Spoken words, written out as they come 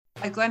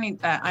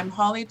Aglenita, I'm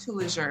Holly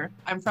Toulejour.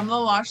 I'm from La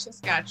Loche,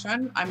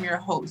 Saskatchewan. I'm your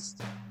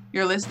host.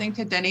 You're listening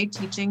to Dene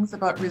teachings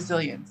about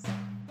resilience.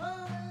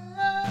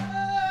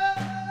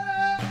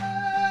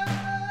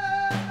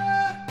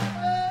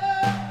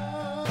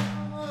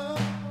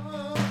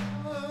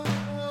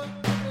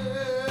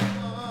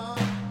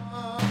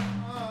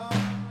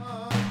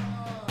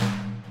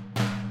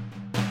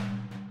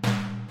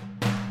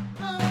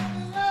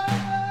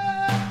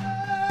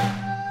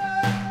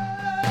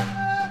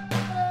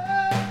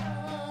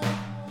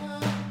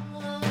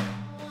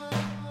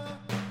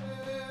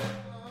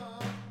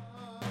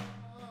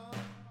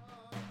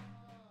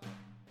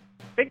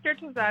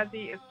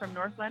 Tssessaze is from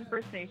Northland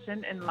First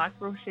Nation in Lac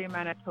Rocher,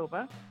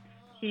 Manitoba.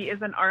 He is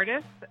an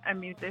artist, a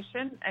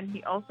musician, and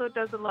he also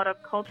does a lot of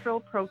cultural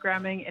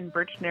programming in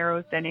Birch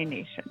Narrows Dene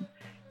Nation.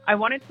 I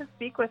wanted to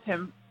speak with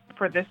him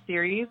for this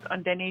series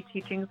on Dene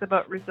teachings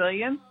about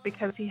resilience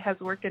because he has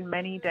worked in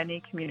many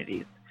Dene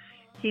communities.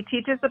 He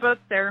teaches about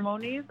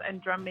ceremonies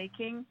and drum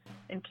making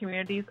in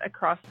communities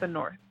across the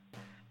north.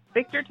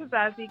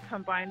 Tssessaze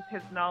combines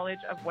his knowledge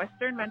of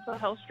Western mental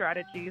health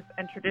strategies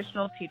and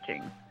traditional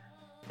teachings.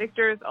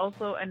 Victor is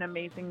also an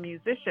amazing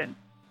musician.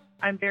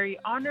 I'm very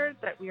honored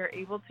that we are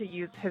able to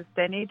use his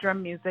Dene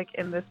drum music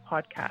in this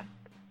podcast.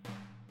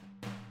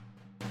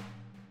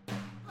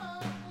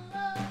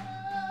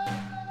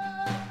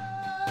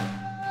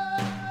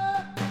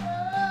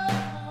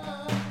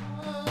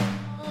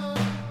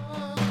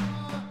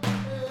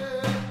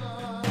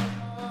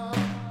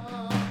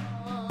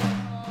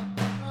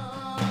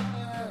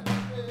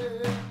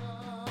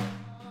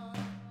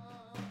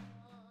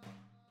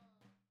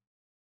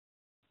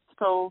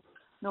 So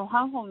no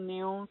hang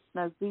new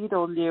na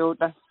zero liu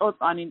that's out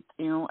on it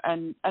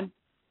and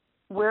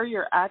where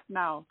you're at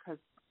now because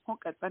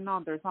at the now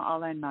there's not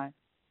all I know.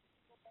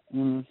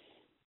 I'm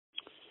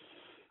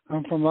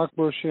from Lac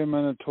Rocher,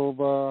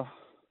 Manitoba.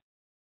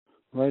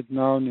 Right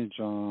now,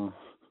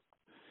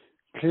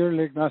 Clear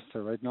Lake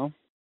Nesta. Right now,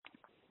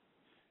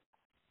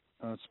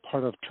 it's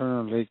part of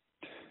Turner Lake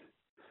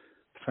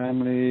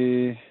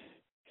family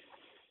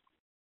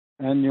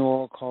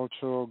annual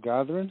cultural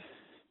gathering.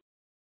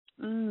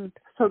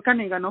 So can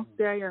you go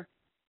there?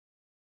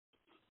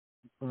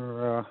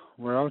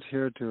 We're out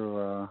here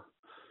to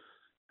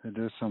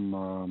do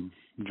some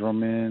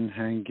drumming,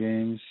 hand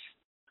games.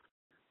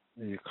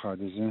 You call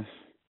this?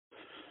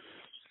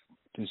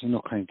 There's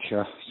no kind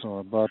of so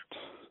I brought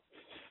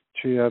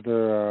 3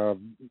 other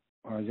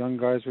young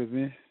guys with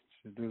me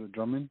to do the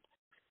drumming,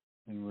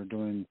 and we're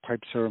doing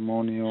pipe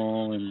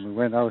ceremonial, and we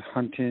went out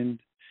hunting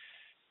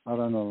out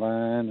on the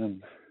land,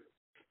 and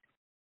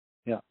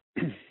yeah,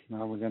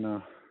 now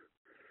we're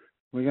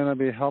gonna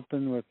be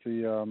helping with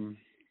the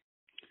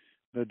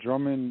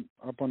drumming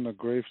up on the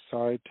grave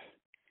site.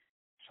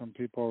 Some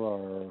people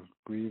are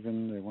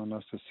grieving; they want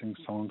us to sing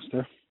songs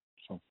there.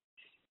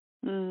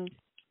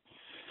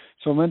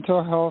 So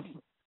mental health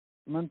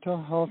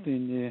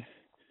in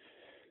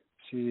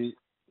she's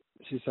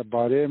a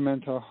body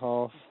mental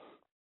health.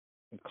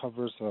 It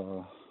covers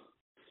a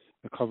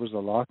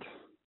lot.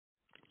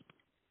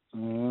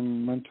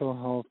 Mental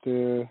health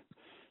it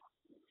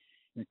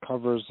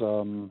covers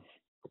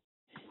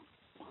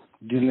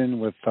dealing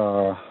with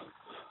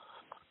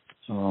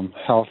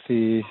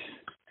healthy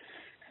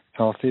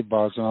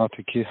bodies, how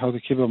to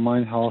keep a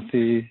mind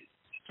healthy,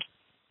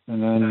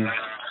 and then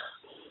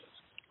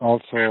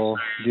also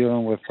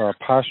dealing with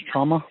past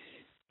trauma.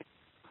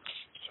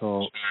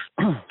 So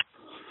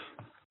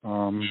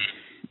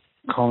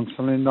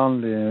counseling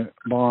on the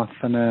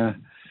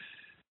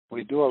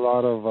we do a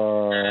lot of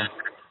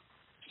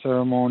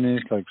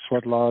ceremonies like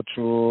sweat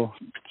lacho,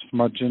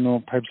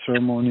 smudging, pipe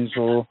ceremonies,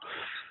 or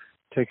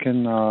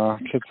taking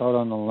kids out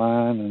on the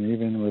land, and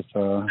even with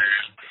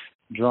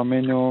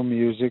drumming,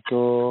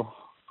 musical,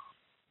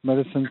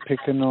 medicine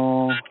picking,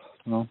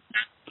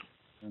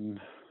 and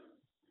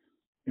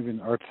even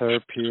art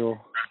therapy.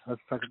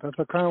 That's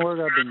the kind of work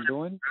I've been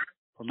doing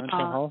for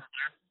mental health,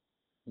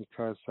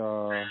 because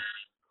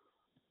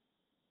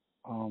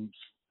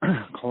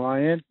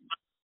client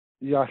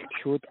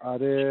cute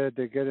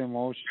they get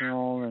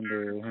emotional, and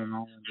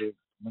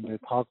when they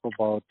talk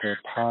about their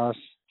past,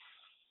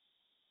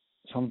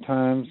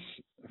 sometimes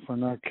if we're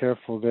not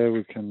careful there,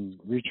 we can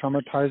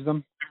re-traumatize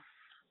them,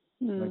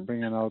 like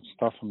bringing out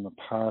stuff from the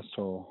past.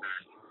 So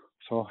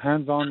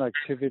hands-on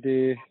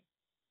activity.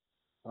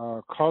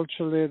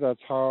 Culturally,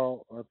 that's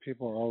how our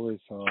people always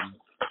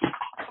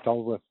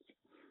dealt with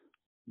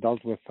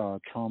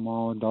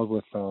trauma, dealt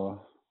with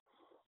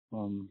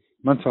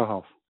mental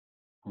health.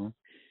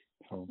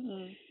 So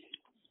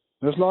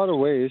there's a lot of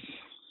ways.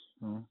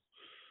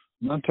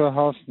 Mental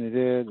health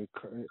needed.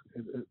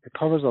 It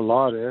covers a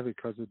lot,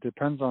 because it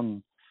depends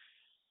on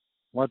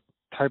what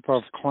type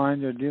of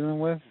client you're dealing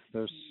with.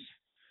 There's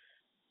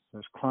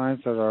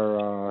clients that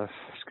are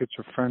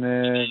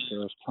schizophrenic.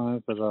 There's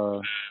clients that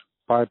are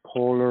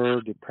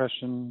bipolar,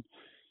 depression,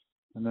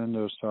 and then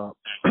there's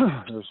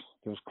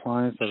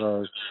clients that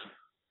are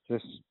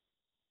just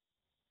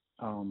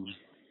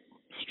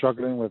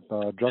struggling with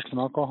drugs and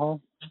alcohol.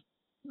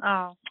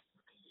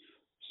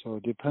 So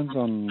it depends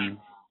on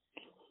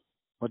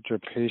what your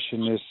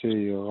patient is.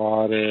 You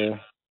got it.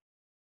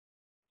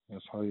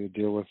 That's how you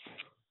deal with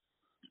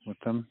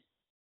them.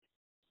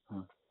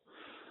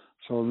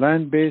 So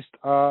land-based,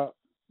 the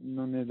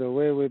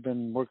way we've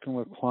been working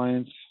with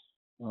clients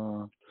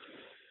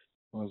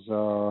was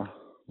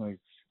like,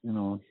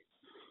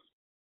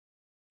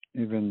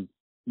 even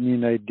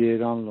Nina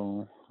did on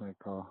loan, like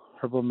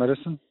herbal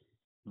medicine.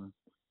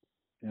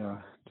 Yeah,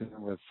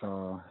 dealing with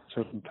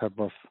certain type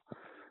of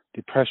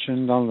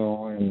depression down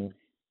low and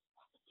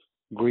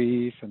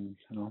grief, and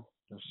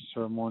there's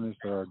ceremonies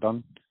that are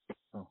done.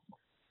 So.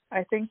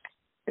 I think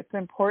it's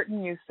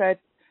important. You said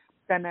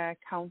Dene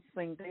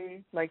counseling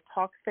day, like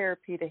talk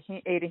therapy to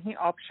he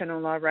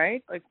optional,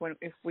 right? Like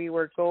if we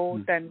were go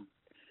then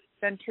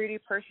treaty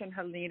person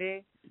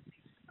halide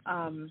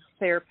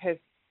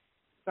therapist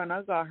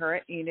gonna got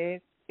her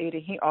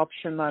he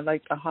optional,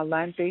 like a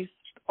land based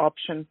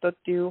option that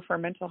do for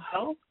mental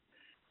health,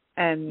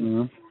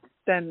 and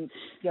then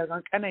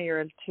yagang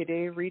you're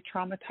today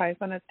re-traumatize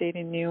on a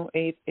dating new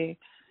aid.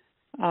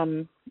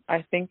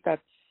 I think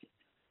that's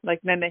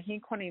like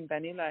Nenehi Konin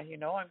Benila,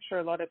 I'm sure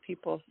a lot of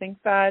people think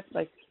that,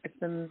 like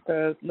it's in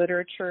the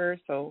literature,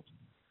 so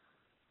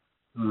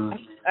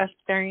that's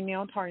very new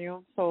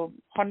Ontario. So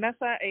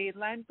Honessa a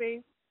land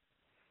based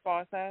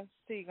process,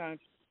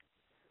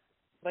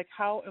 like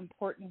how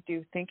important do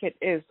you think it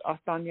is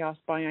Ostanyas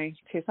by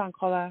Tisan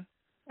Kola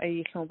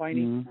a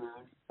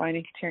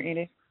binding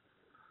tier?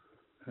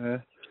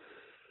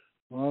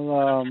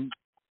 Well,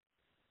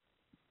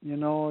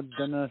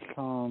 Dennis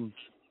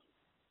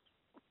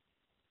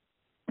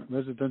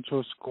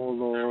residential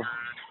school or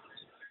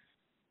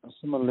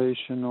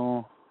assimilation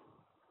or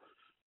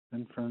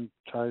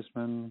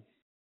enfranchisement,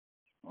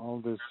 all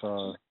this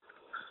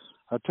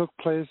took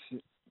place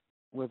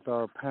with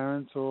our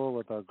parents or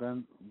with our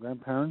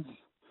grandparents.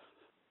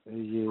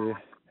 It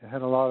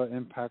had a lot of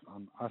impact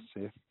on us.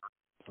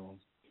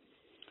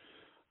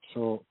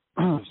 So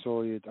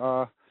it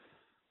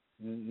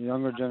the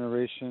younger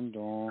generation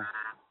don't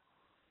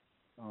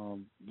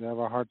they have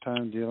a hard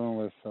time dealing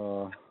with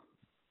a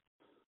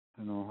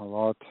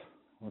lot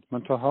with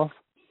mental health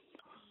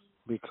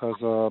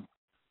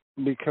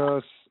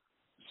because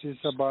she's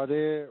about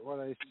it. What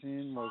I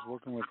seen was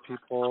working with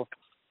people.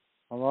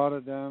 A lot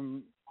of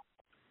them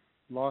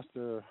lost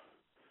their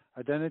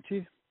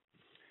identity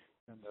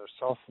and their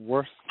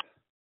self-worth.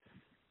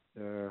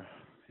 Their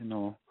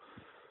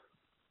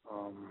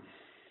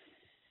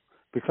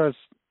because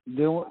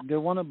they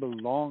want to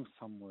belong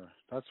somewhere.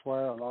 That's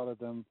why a lot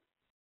of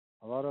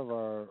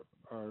our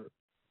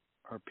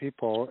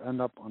people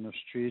end up on the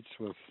streets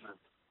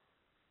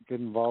get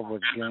involved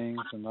with gangs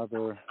and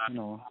other,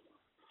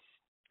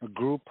 a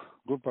group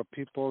of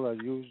people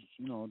that use,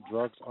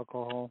 drugs,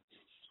 alcohol.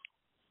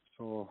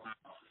 So,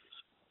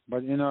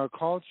 but in our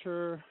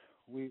culture,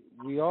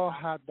 we all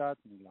had that,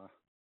 Mila.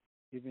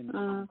 Even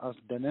us,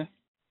 Dene,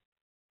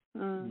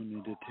 we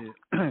needed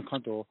to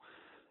control.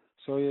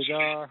 So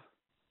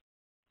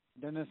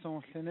Dene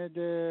son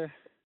de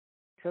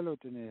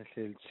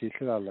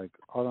like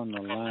out on the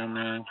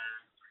land,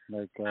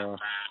 like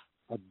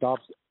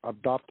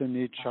adopting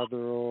each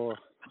other, or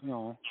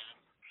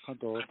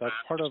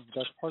that's part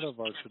of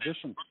our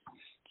tradition.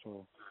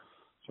 So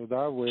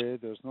that way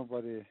there's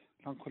nobody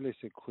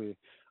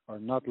are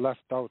not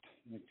left out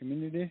in the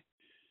community.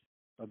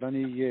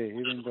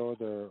 Even though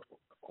they're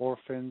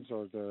orphans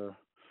or they're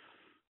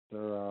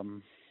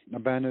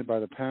abandoned by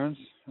the parents,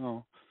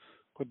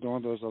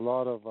 there's a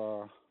lot of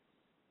our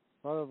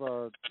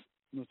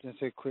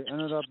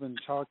ended up in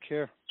child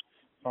care.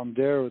 From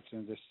there, it's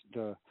in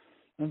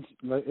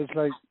it's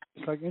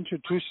like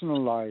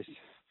institutionalized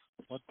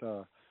what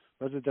the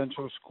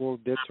residential school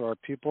did to our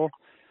people.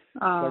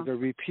 It's like a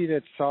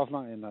repeated itself,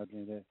 not in that.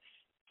 It's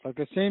like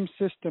the same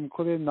system.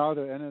 Now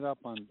they ended up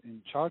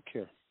in child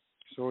care.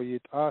 So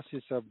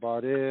it's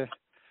about it.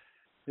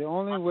 The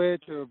only way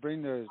to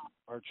bring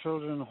our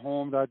children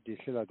home that the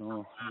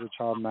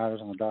child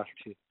matters on that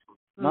kid.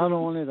 Not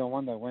only the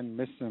one that went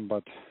missing,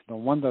 but the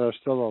one that are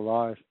still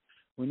alive.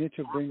 We need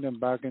to bring them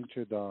back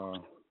into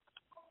the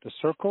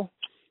circle,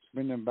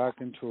 bring them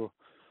back into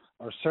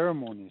our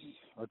ceremonies,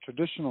 our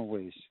traditional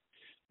ways.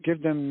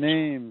 Give them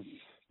names,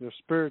 their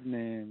spirit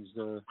names,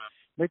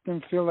 make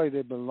them feel like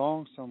they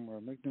belong somewhere,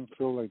 make them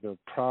feel like they're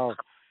proud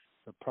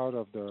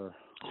of their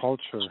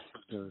culture,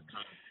 their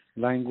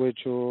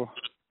language,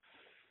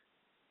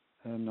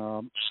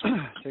 and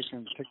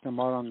take them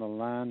out on the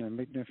land and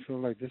make them feel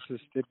like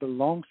they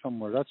belong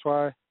somewhere. That's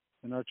why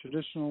in our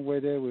traditional way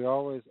there we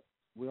always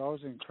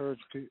encourage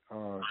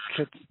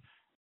kids,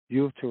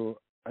 youth to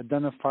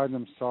identify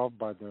themselves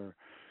by their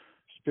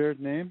spirit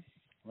name.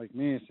 Like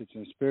me, it's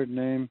a spirit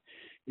name,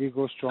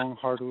 ego strong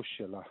heart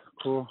shila.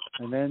 Cool.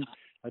 And then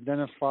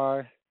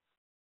identify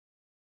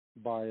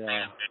by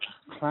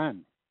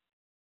clan,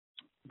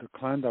 the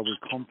clan that we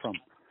come from.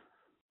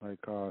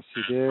 Like Side,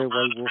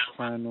 White Wolf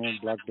Clan,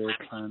 Black Bear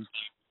Clan.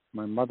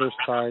 My mother's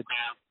side,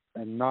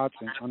 and Knots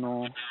and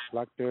Ano,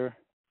 Black Bear.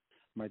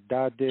 My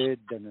dad did,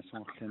 Dene.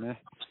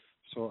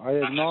 So I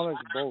acknowledge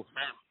both.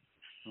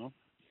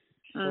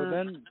 So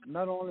then,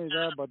 not only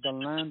that, but the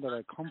land that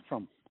I come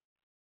from,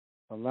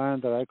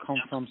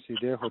 see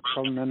there,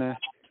 Hotel Nene,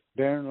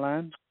 barren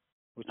land,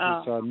 which is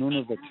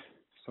Nunavut.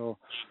 So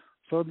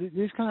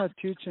these kind of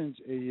teachings,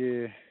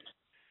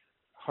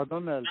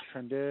 Hadonel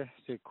Trende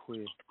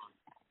Sekwe,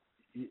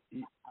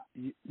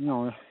 you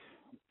know,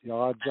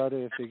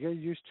 if they get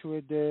used to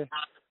it there,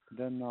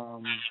 then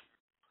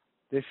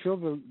they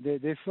feel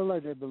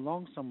like they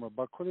belong somewhere.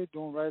 But what they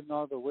don't right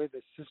now, the way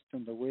the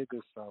system, the way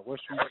this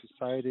Western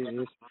society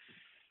is,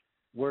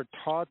 we're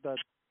taught that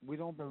we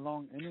don't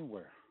belong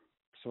anywhere.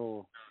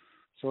 So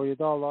you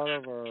know,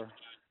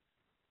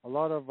 a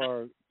lot of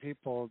our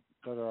people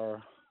that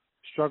are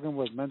struggling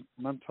with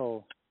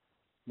mental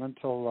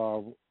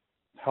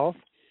health,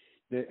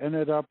 they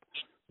ended up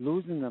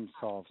losing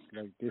themselves.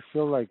 Like they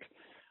feel like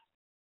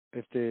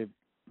if they,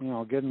 you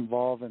know, get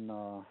involved in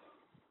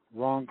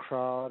wrong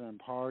crowd and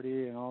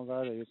party and all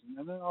that,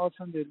 and then all of a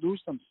sudden they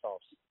lose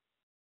themselves.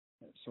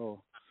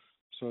 So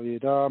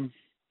it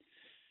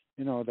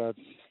you know,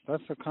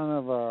 that's a kind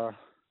of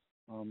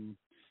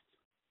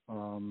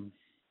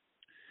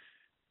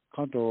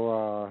kind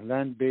of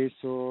land-based,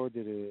 so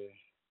the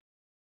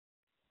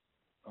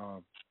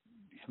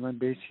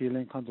land-based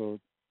healing kind of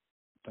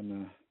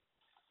then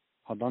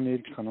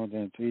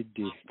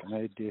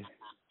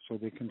so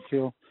they can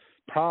feel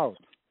proud.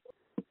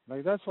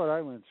 Like that's what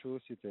I went through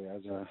today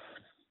as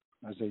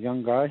a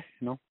young guy,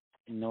 you know.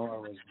 I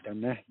was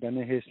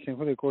Dene his thing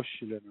for the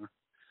question,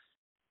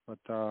 but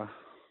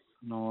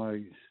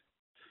no,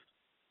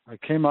 I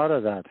came out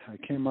of that.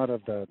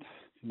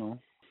 You know.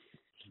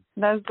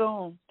 That's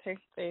all.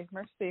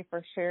 Merci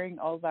for sharing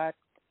all that.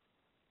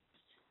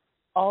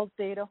 All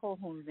data whole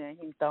home there.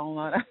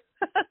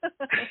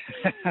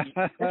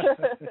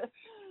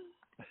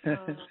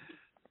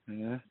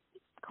 Yeah.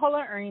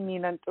 Color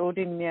earning and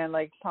Odin,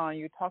 like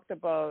you talked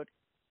about,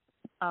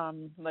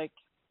 like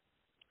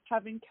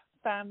having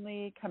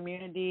family,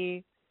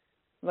 community,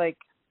 like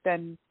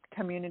then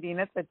community.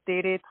 And it's a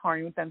data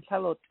time. Then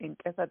tell in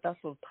that's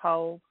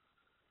how.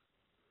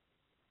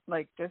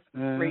 Like just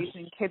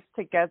raising kids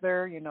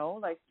together, you know,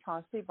 like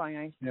Chauncey by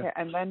and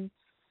then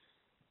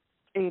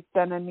it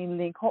then I mean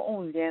link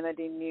only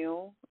they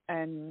knew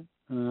and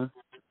the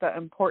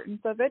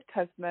importance of it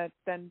because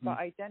then the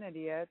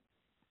identity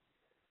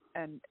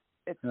and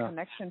its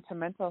connection to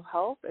mental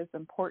health is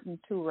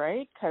important too,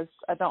 right? Because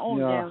at the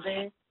only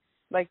they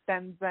like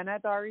then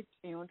Zenadari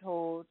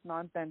told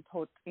non then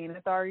told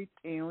Inadari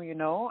you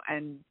know,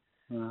 and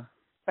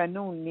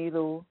Benu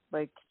Nilu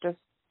like just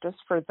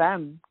for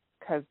them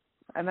because.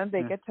 And then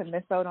they get to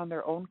miss out on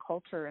their own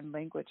culture and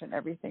language and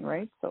everything,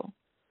 right? So.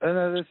 And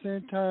at the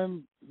same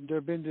time,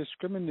 they're being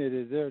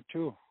discriminated there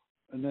too,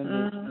 and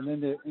then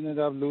they ended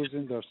up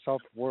losing their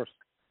self-worth.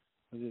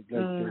 Like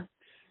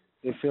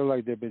they feel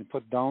like they've been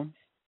put down.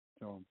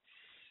 So,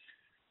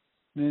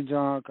 we're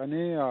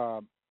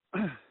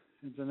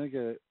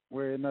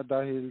in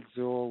Dahil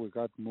Zoo. We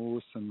got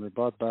moose, and we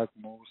brought back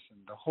moose,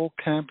 and the whole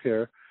camp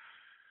here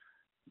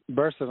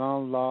burst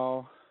around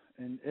Lao,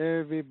 and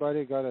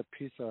everybody got a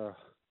piece of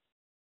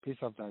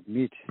that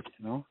meat,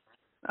 you know.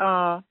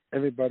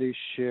 Everybody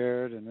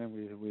shared, and then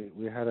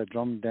we had a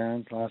drum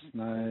dance last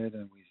night,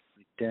 and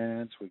we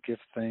danced, we give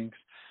thanks,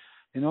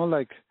 you know,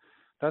 like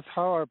that's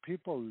how our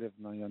people live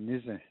now, you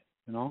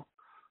know.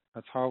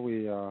 That's how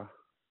we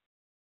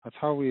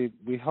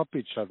help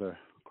each other.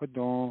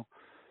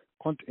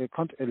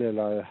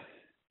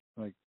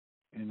 Like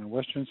in a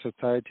Western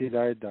society,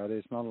 that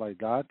it's not like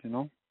that, you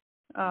know.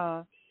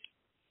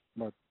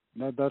 But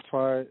that's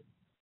why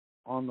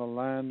on the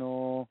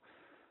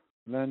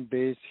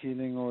land-based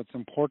healing, it's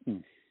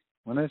important.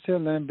 When I say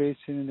land-based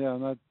healing,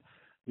 I'm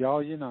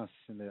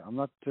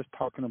not just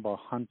talking about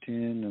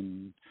hunting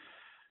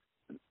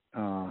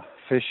and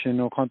fishing.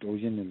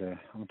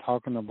 I'm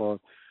talking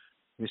about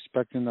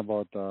respecting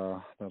about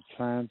the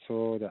plants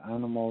or the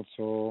animals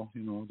or,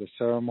 you know, the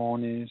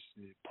ceremonies,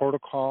 the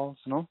protocols,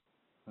 you know,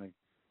 like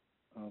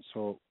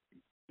so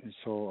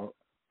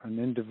an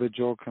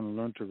individual can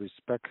learn to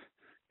respect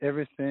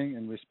everything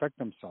and respect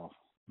themselves,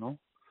 you know.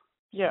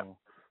 Yeah. So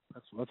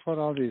that's what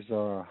all these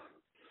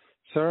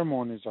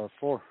ceremonies are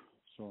for.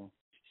 So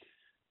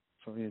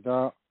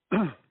that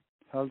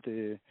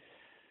healthy.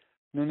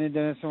 Nuni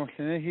dene so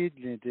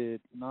hidli de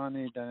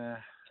nani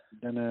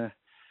dene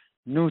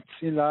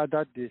nuts ila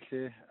that this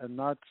and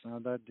not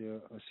that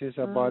the says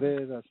about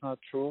it. That's not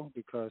true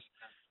because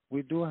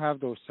we do have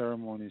those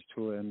ceremonies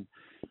too, and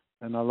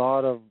a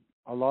lot of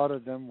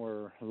them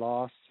were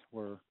lost,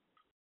 were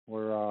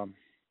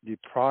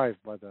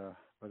deprived by the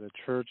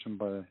church and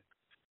by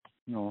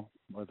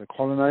the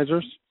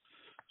colonizers.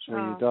 So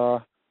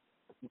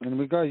and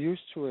we got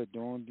used to it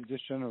during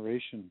this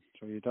generation.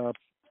 So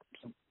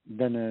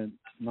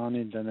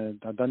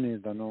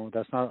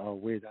that's not our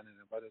way,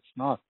 but it's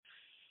not.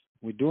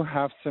 We do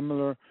have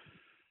similar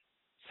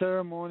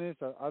ceremonies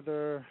that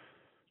other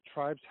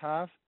tribes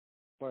have,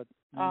 but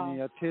we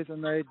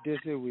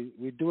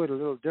do it a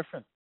little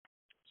different.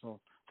 So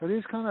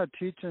these kind of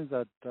teachings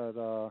that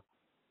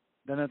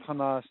then I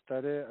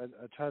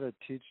try to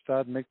teach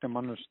that, make them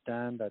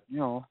understand that,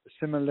 the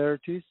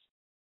similarities.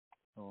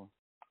 So.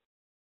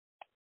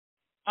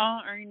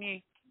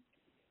 Ernie.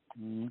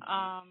 Mm.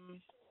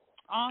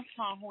 I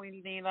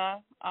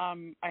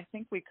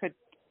think we could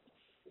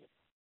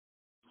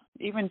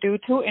even do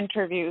 2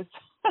 interviews,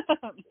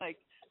 like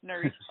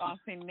Nurse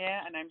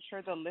and I'm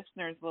sure the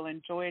listeners will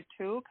enjoy it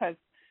too, because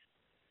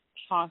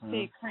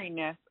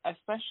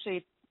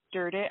especially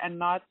dirty and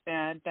not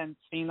bad than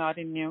seeing not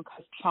in you,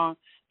 because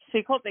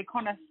they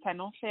kind of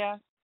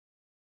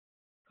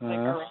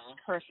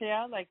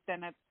like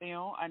then it's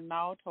and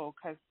now too,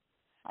 because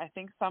I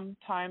think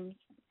sometimes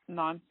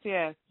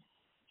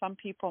some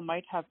people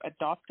might have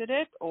adopted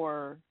it,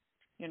 or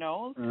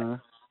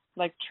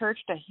like church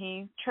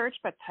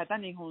but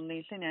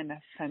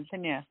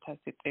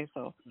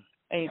so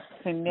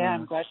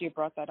I'm glad you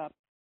brought that up.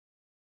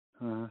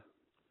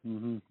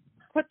 Mm-hmm.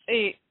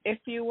 If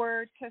you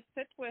were to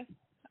sit with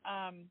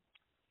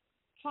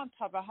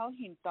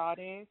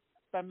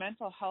the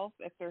mental health,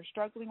 if they're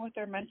struggling with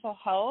their mental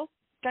health,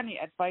 any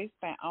advice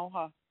by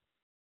Alha?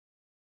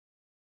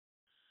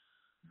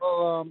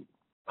 Well,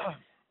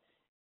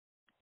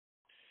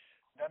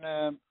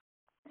 and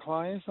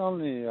clients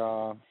only,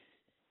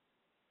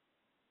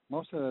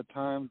 most of the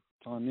time,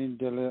 I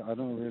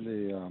don't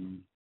really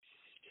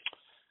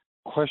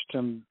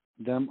question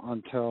them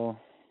until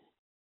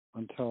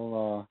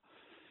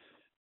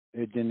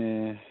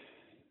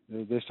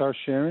they start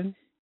sharing,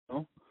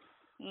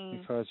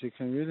 because you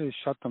can really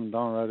shut them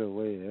down right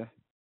away. Yeah?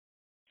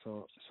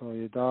 So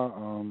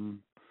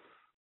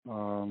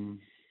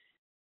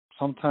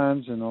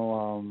sometimes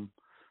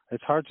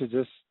it's hard to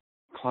just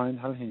client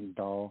halhin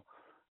dao,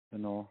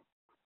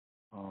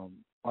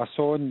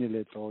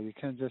 you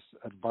can't just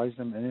advise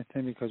them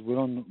anything, because you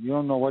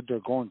don't know what they're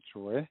going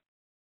through, eh?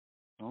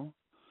 No?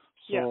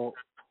 So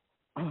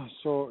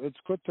so it's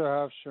good to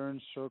have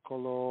sharing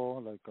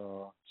circle, like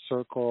a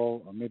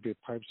circle, or maybe a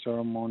pipe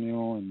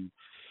ceremonial, and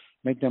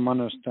make them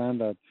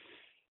understand that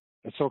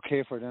it's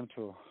okay for them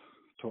to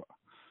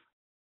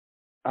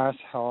ask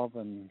help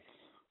and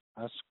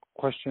ask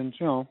questions,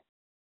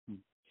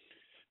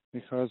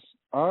 because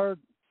our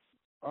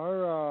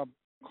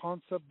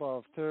concept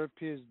of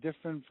therapy is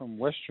different from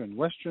Western.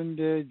 Western,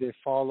 they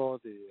follow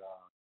the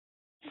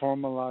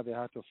formula they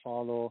have to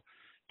follow,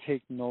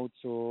 take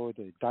notes, or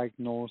they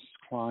diagnose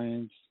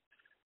clients,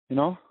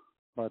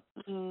 but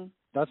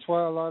that's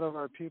why a lot of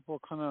our people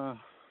kind of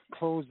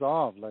close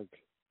off,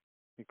 like,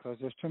 because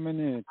there's too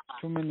many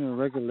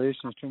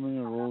regulations, too many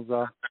rules.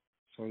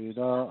 So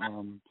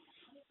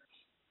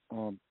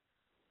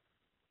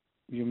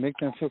you make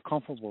them feel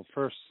comfortable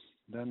first.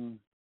 Then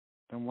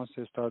once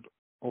they start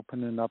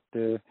opening up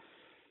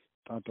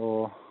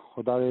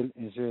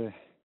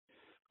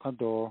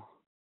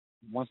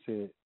once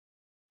they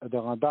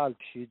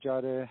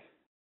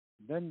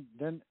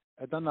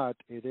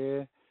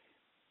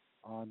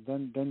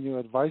then you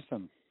advise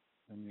them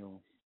and you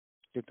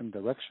give them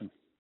direction.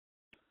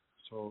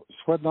 So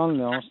sweat down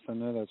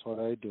that's what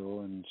I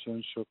do, and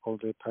circle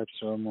the pipe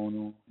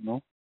ceremony,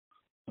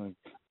 like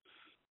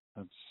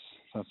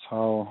that's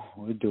how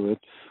we do it.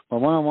 But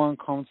one-on-one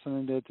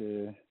counseling,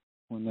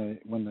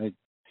 when I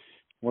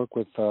work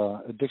with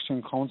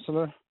addiction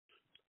counselor,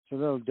 it's a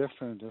little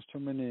different. There's too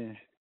many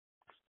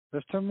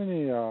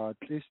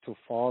at least to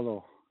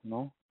follow,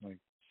 So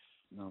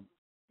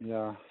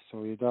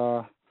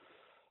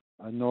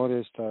I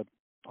noticed that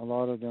a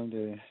lot of them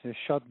they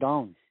shut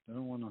down. They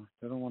don't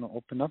wanna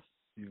open up.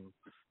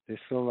 They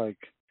feel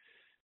like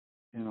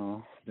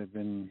they've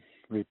been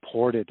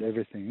reported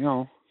everything.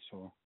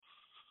 So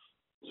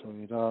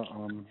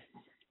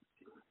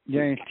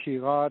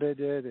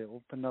they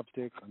open up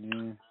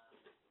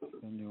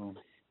and you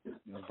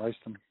advise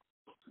them.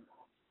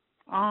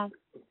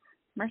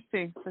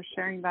 Merci for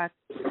sharing that.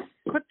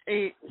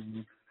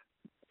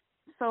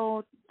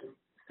 So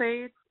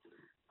say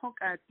hook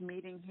at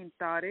meeting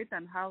hintare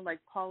and how like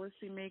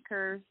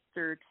policymakers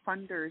or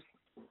funders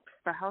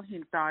bahal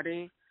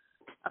hintare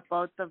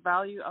about the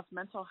value of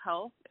mental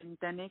health in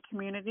Dene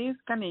communities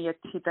kaniyat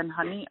hitan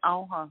hani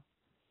auha.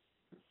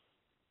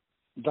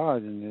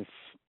 And if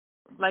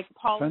like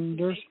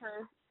policymakers,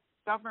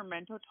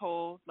 governmental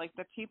toll, like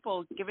the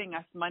people giving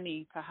us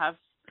money to have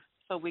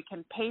so we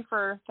can pay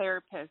for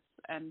therapists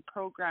and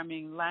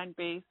programming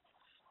land-based,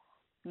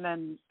 and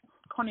then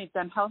koni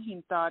dan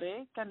halhin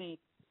tare kani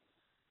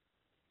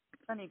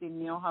din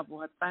nyoha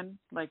buhatan,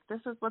 like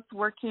this is what's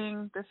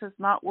working, this is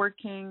not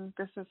working,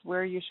 this is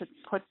where you should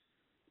put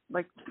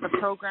like the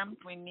programs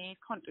we need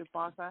kontu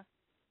basa.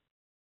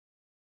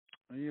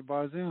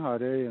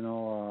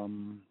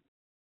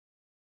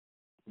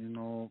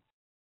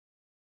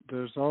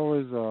 There's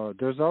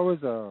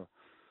always a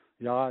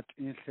yacht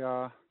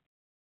insha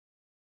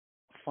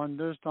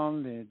funders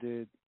only.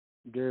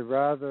 They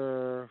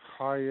rather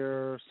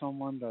hire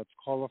someone that's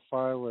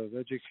qualified with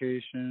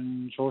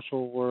education,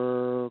 social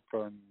work,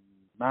 and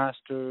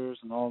masters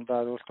and all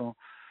that also.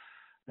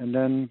 And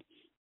then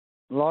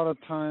a lot of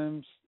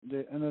times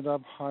they ended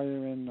up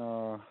hiring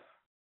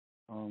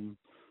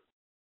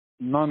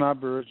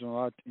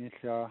non-Aboriginal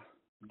India,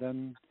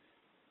 then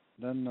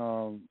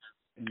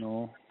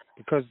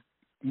because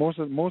most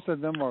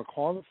of them are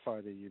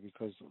qualified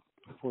because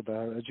for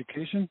their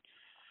education.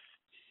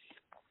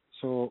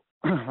 So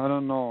I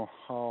don't know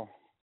how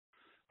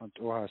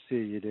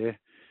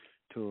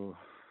to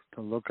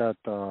look at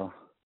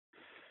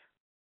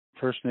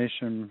First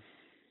Nation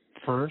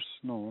first.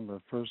 No,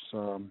 the first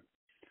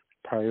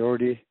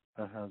priority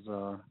that has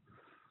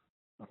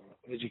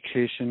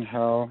education,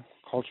 how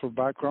cultural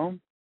background.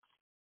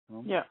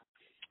 Yeah.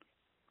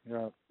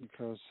 Yeah,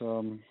 because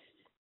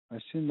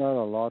I've seen that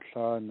a lot,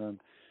 and then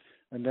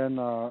and then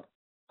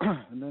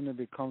it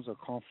becomes a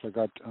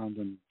conflict,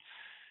 and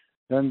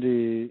then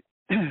the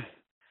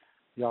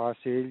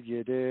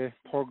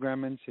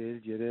programming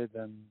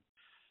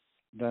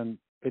then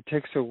it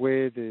takes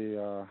away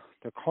the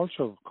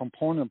cultural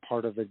component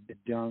part of it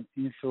down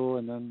info,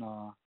 and then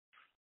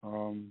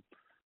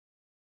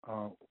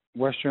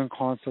Western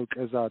concept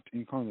is that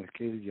in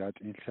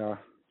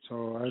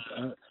so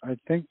I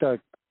think that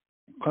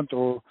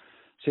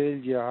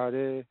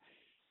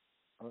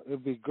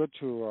it'd be good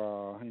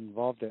to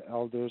involve the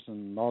elders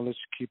and knowledge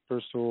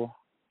keepers to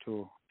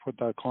put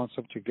that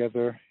concept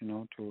together,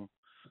 to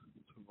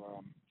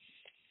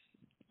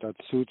that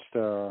suits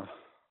the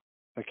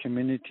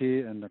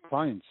community and the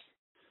clients,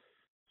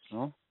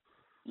 and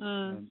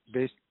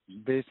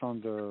based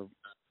on the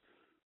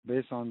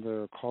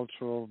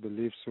cultural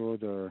beliefs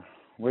or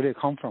where they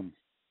come from,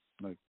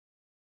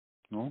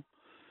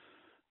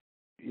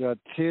 Yeah,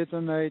 Ted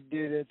and I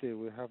did it.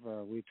 We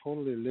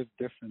totally live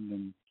different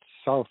in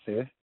South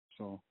there,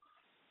 so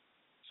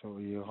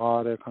you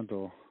gotta kind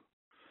of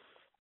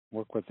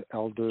work with the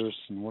elders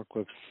and work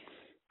with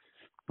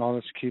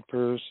knowledge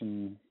keepers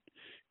and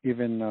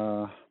even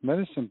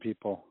medicine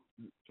people,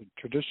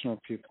 traditional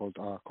people.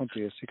 A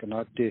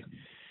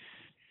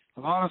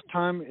lot of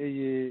time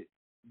you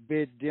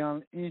bed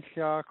down in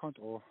here,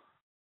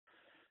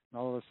 all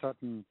of a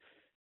sudden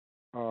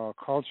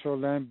cultural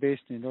land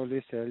based in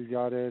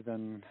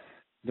then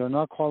they're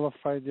not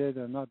qualified there,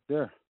 they're not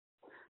there.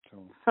 So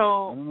I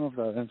don't know if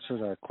that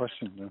answered that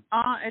question then.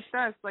 It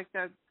does, like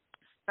that's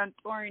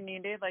more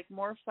needed, like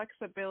more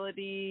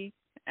flexibility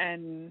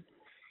and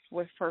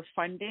for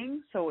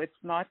funding, so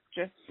it's not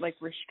just like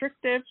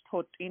restrictive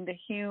in the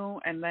hue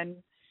and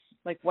then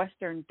like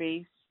Western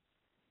based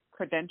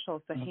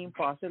credentials the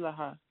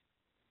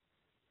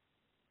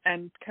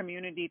and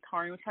community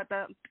tarnu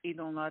tadat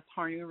ilona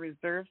tarnu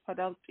reserve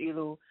tadat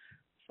ilu,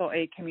 so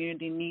a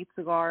community needs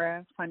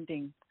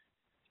funding.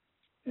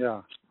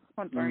 Yeah.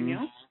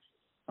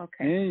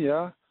 Okay.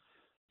 Yeah.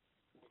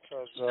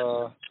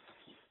 Because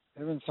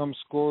even some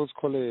schools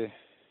call it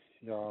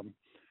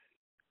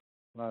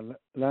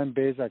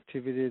land-based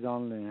activities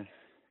only,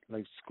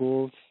 like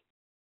schools.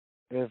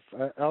 If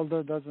an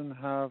elder doesn't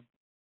have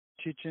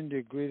teaching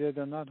degree,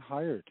 they're not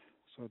hired.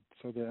 So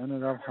they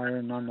ended up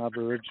hiring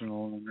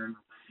non-Aboriginal,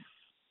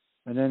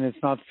 and then it's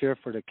not fair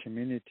for the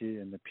community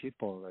and the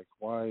people. Like,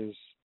 why is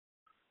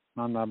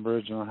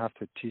non-Aboriginal have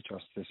to teach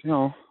us this?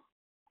 A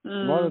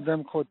lot of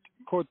them quote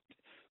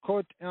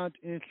out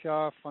in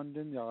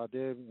funding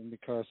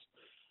because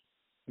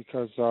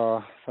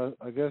I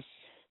guess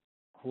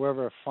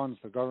whoever funds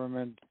the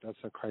government,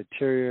 that's a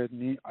criteria.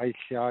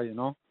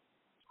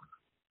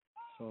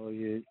 So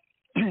you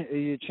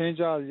change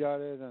out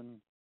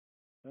then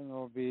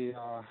it'll be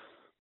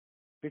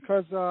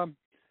because I'm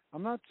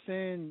not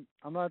saying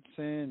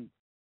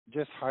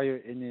just hire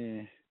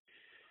any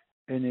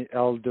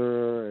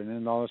elder and any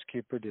knowledge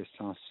keeper.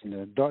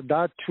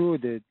 That too,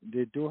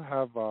 they do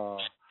have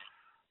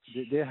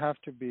they have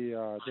to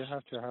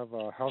have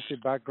a healthy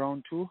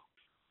background too,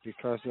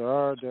 because there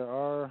are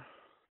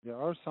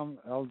some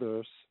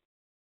elders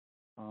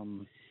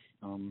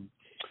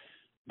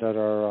that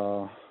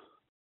are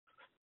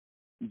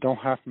don't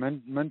have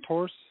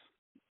mentors.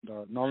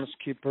 The knowledge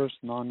keepers,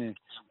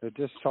 they're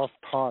just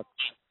self-taught.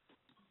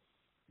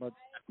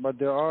 But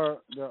there are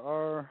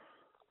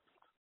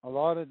a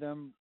lot of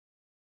them.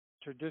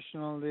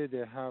 Traditionally,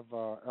 they have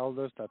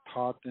elders that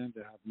taught them.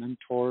 They have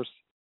mentors.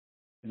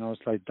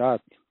 It's like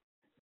that.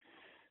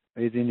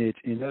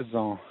 In that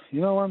zone.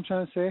 You know what I'm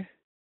trying to say?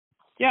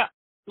 Yeah,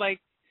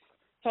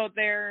 so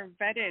they're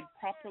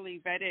properly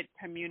vetted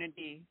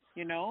community.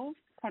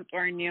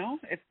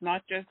 It's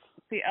not just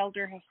the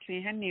elder has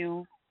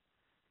new.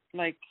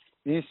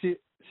 You see,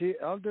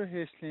 elder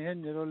Hisley,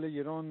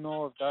 you don't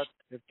know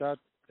if that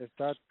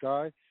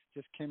guy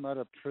just came out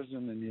of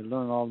prison and he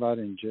learned all that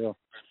in jail.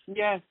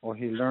 Yes. Or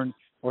he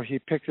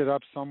picked it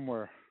up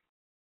somewhere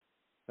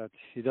that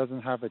he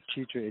doesn't have a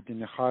teacher.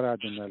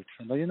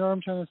 But you know what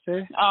I'm trying to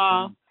say?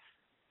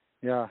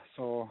 Yeah.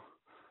 So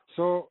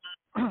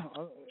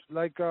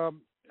when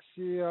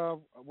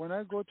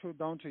I go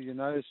down to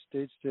United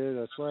States,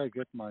 that's where I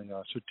get my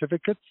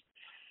certificates.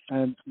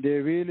 And they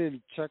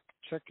really check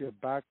your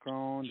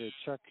background. They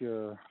check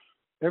your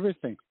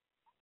everything,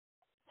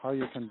 how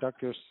you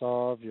conduct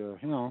yourself.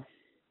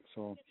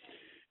 So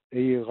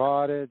you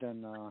got it,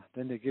 and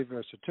then they give you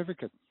a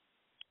certificate.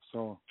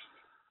 So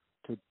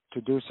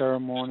to do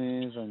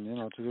ceremonies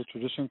and to do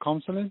tradition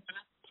counseling.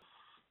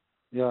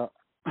 Yeah.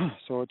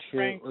 So it's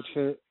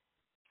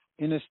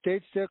in the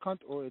States there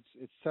can't, or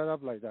it's set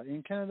up like that.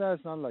 In Canada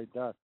it's not like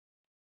that.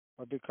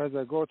 But because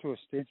I go to the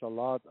States a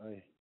lot,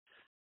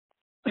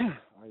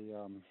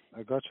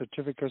 I got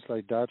certificates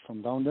like that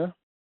from down there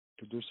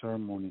to do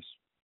ceremonies.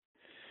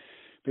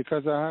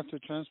 Because I have to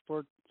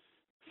transport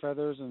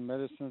feathers and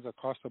medicines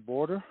across the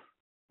border,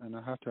 and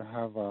I have to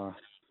have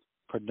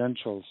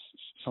credentials,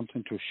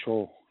 something to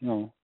show,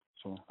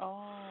 So.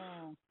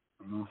 Oh.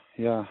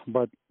 Yeah,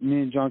 but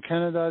me in John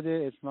Canada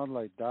Day, it's not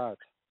like that.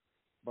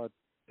 But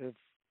if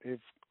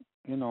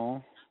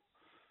you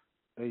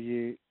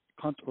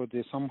can't, or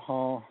they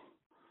somehow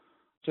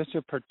just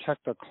to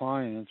protect the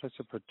client, just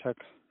to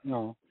protect,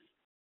 how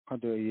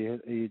do you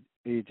it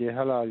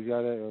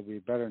will be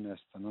betterness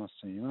than us.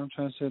 You know what I'm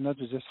trying to say? Not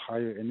to just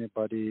hire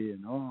anybody,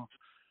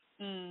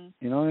 Mm.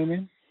 You know what I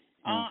mean?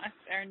 Oh, as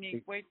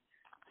Ernie, wait,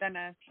 then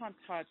a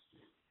touch,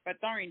 but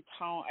during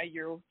town, a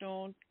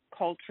European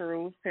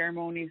cultural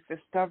ceremonies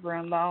discover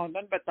and loud,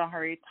 but the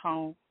Harry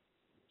town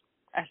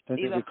as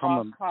either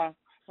podcast,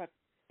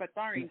 but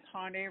during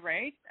town,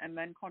 right? And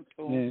then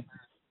control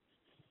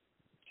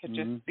to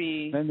just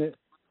be.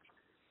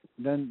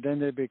 Then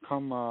they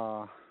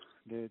become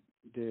they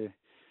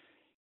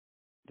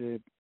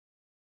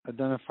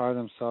identify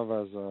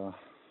themselves as a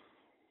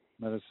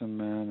medicine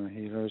man or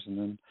healers, and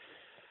then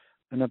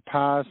in the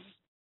past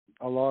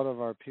a lot of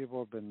our people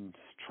have been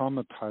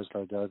traumatized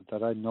like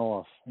that I know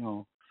of.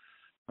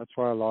 That's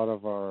why a lot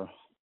of our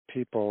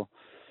people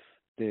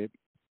they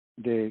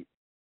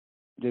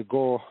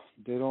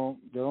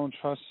don't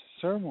trust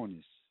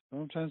ceremonies. You know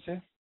what I'm trying to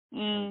say?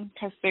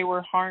 Because they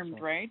were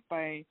harmed, right?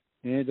 By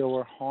they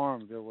were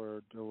harmed. They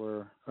were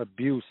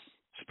abused,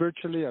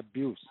 spiritually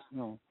abused.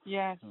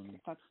 Yes,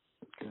 that's.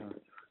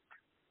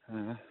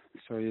 Yeah.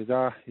 So you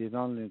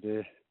don't need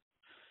the.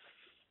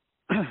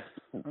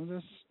 I'm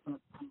just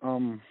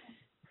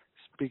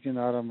speaking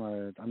out of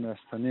my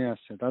understanding.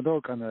 I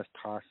don't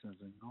understand,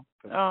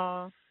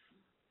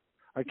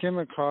 I came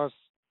across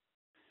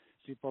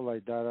people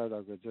like that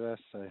that address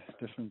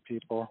different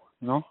people,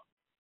 and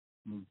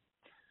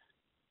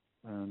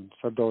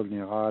Sadol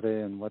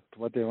Nirare and what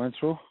they went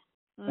through.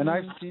 And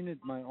I've seen it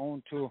my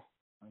own too.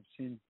 I've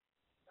seen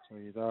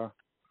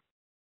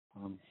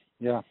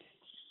yeah.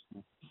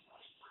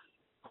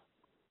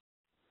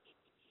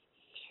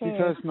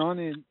 Because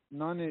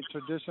nani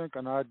tradition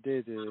cannot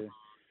do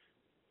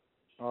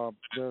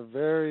they're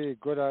very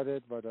good at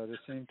it, but at the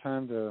same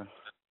time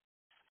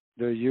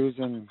they're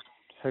using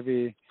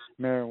heavy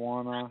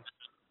marijuana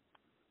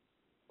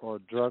or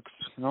drugs,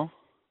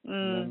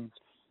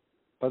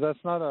 but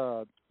that's not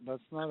a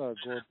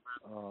good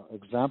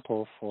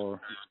example for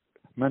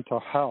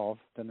mental health.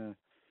 Then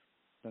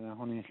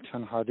honey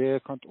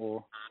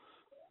or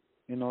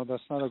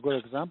that's not a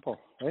good example,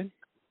 right?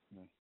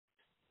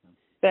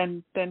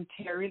 Then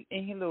Terry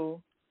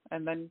Ihilo,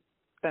 and then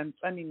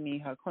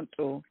Aniniha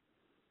control.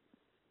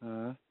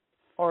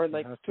 Or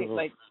like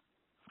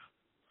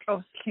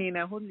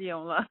Cleaner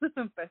Juliola,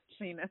 best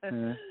Cleaner.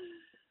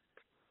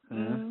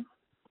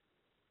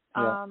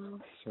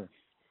 Sure.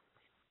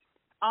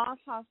 Our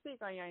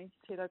topic I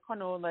see the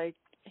like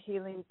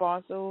healing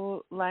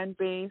Basel, land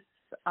based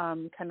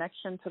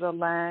connection to the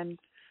land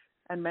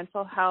and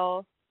mental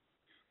health,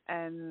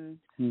 and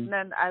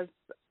then as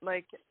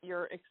like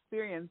your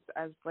experience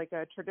as like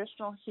a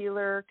traditional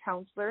healer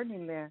counselor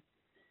in there,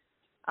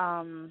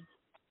 and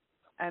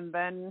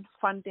then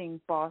funding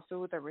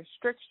Basel, the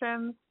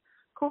restrictions.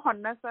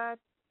 Kuhonasa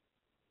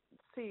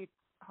see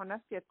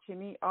Honasia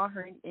Tini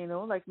offering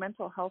like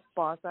mental health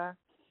Basa.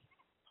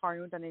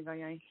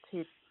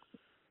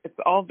 It's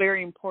all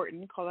very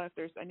important. Call if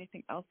there's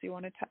anything else you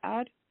wanted to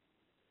add.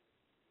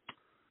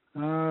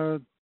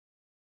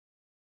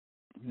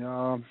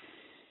 Yeah.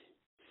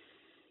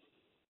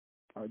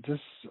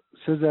 Just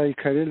since I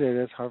carry it,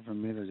 it's hard for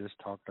me to just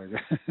talk like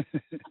that.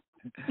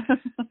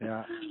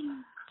 Yeah.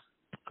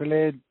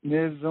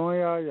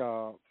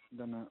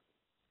 Then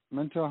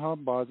mental health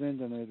buzzing,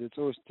 then it's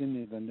always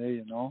thin, then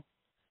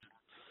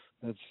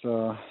it's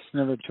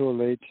never too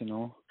late,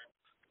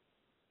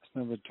 It's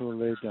never too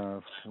late.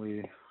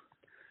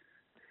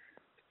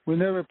 We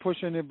never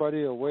push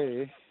anybody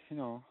away,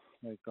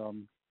 like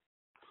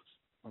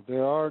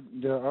there are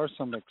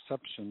some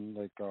exceptions,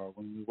 like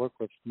when we work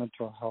with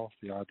mental health,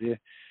 I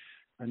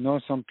know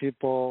some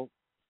people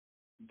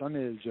like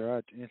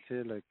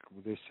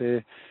they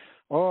say,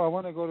 oh, I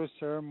want to go to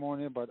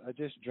ceremony, but I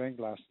just drank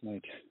last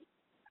night,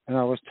 and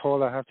I was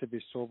told I have to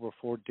be sober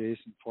 4 days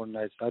and 4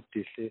 nights. That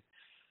DC.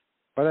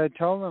 But I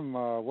tell them,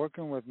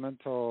 working with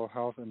mental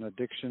health and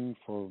addiction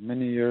for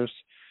many years,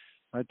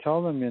 I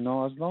tell them,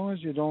 as long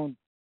as you don't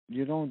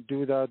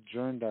do that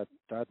during that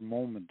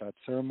moment, that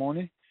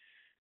ceremony,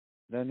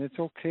 then it's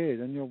okay.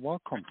 Then you're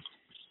welcome.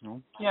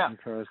 Yeah.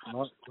 Because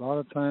a lot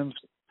of times,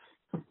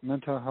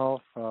 mental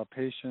health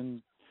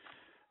patients,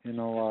 the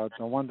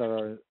one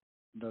that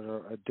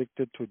are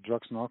addicted to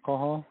drugs and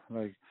alcohol,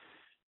 like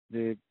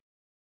they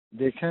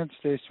can't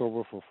stay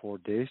sober for 4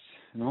 days,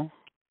 and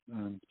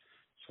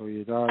So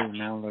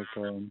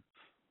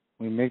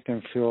we make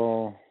them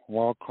feel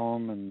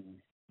welcome, and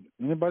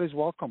anybody's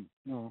welcome,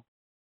 then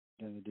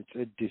it's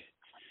edgy,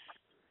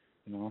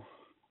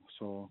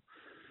 So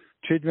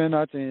treatment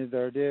at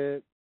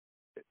there,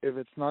 if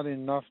it's not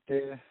enough,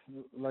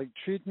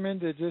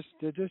 treatment, they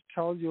just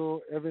tell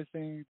you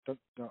everything that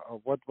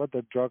what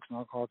the drugs and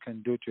alcohol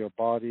can do to your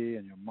body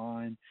and your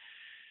mind,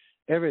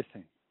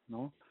 everything,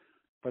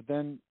 But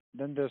then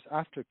there's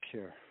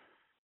aftercare.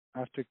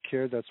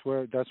 Aftercare, that's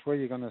where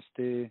you're gonna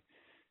stay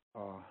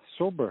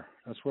sober.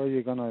 That's where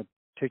you're gonna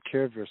take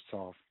care of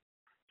yourself.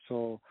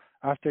 So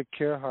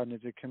aftercare,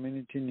 the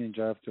community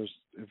ninja.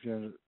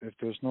 If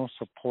there's no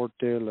support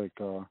there,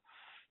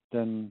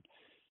 then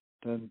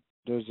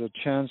there's a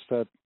chance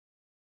that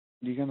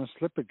you're gonna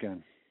slip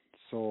again.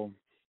 So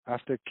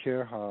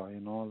aftercare,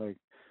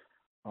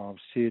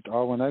 see it.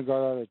 When I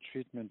got out of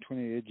treatment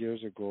 28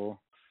 years ago,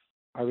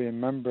 I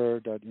remember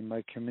that in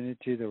my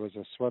community there was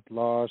a sweat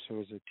lodge, there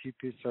was a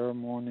teepee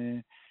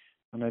ceremony,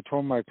 and I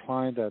told my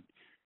client that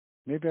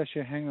maybe I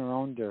should hang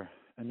around there.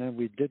 And then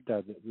we did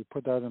that. We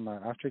put that in my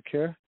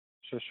aftercare.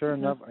 So sure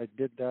enough, I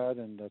did that,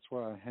 and that's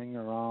where I hang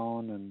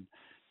around, and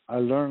I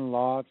learned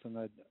lots, and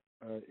I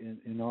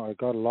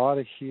got a lot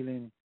of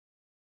healing,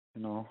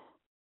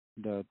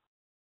 that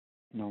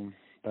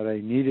I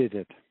needed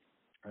it.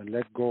 I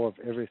let go of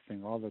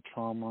everything, all the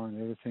trauma and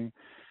everything.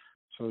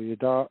 So then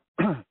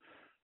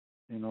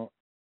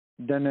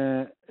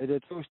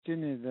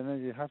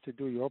you have to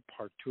do your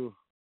part too.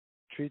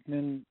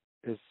 Treatment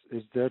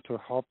is there to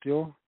help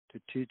you, to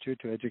teach you,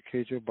 to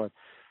educate you, but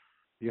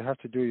you have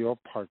to do your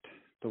part.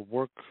 The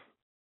work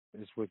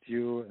is with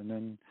you,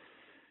 and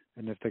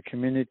if the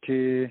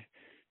community,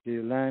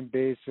 the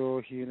land-based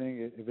soul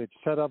healing, if it's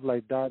set up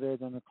like that,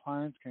 then the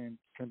clients can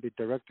be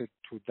directed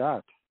to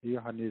that.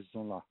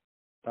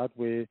 That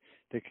way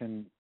they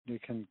can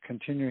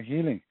continue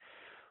healing.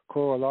 A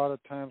lot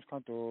of times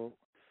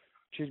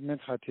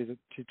treatment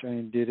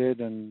did it,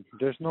 and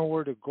there's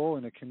nowhere to go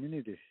in the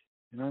community.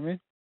 You know what I mean?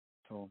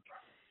 So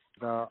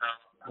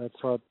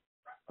that's what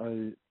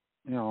I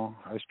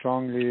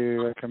strongly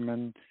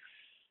recommend,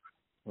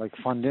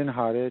 funding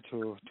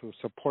to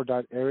support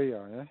that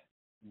area, and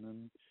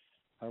then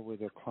that way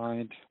the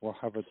client will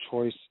have a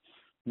choice.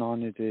 Not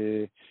only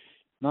they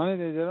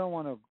don't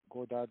want to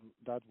go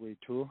that way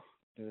too.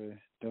 They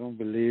don't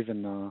believe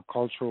in a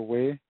cultural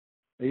way.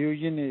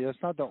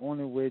 It's not the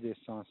only way they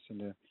sense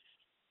in it.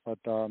 But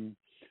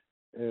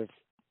if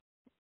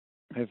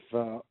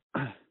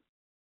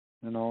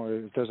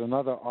there's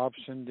another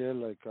option there,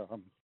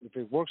 if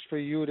it works for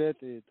you,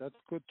 that's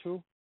good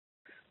too.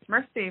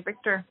 Merci,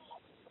 Victor.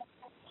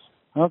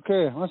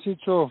 Okay, merci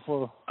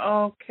for.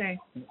 Okay,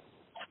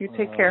 you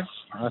take care.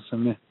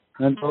 Awesome.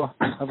 And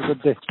have a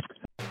good day.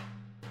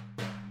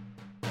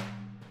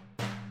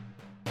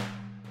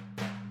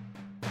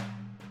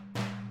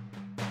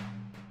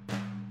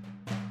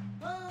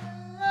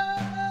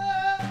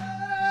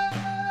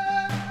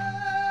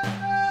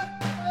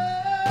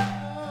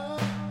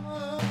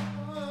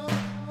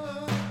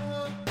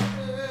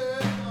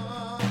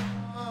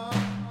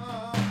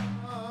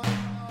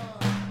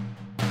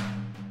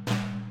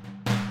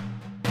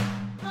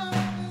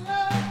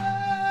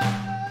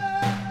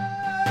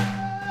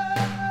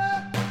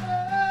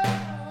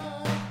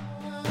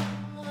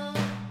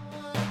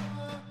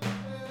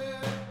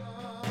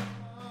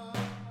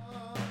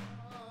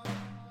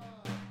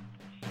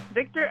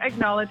 Victor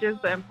acknowledges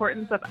the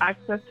importance of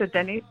access to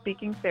Dene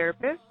speaking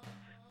therapists.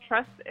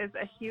 Trust is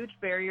a huge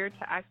barrier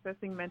to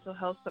accessing mental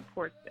health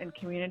supports in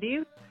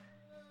communities.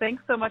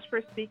 Thanks so much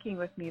for speaking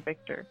with me,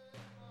 Victor.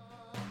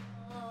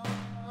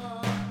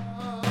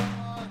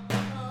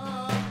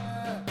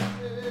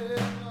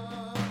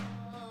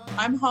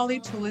 I'm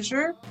Holly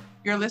Toulejour.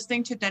 You're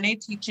listening to Dene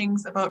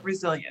Teachings about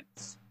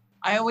resilience.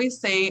 I always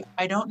say,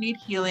 I don't need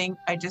healing,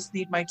 I just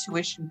need my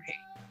tuition paid.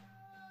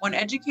 When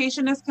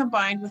education is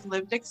combined with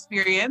lived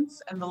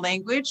experience and the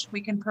language, we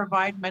can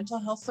provide mental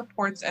health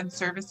supports and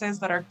services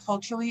that are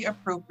culturally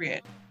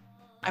appropriate.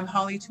 I'm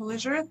Holly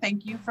Toulejour.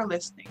 Thank you for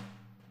listening.